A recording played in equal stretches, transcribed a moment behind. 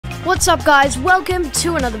What's up guys, welcome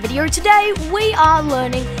to another video. Today we are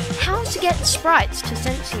learning how to get sprites to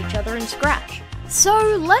sense each other in Scratch. So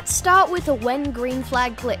let's start with a when green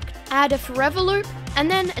flag clicked. Add a forever loop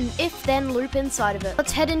and then an if then loop inside of it.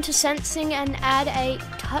 Let's head into sensing and add a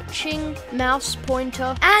touching mouse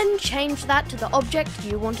pointer and change that to the object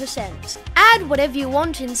you want to sense. Add whatever you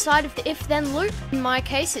want inside of the if then loop. In my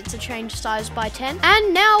case it's a change size by 10.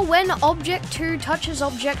 And now when object 2 touches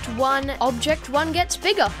object 1 gets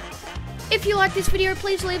bigger. If you like this video,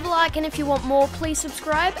 please leave a like, and if you want more, please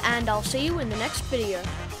subscribe, and I'll see you in the next video.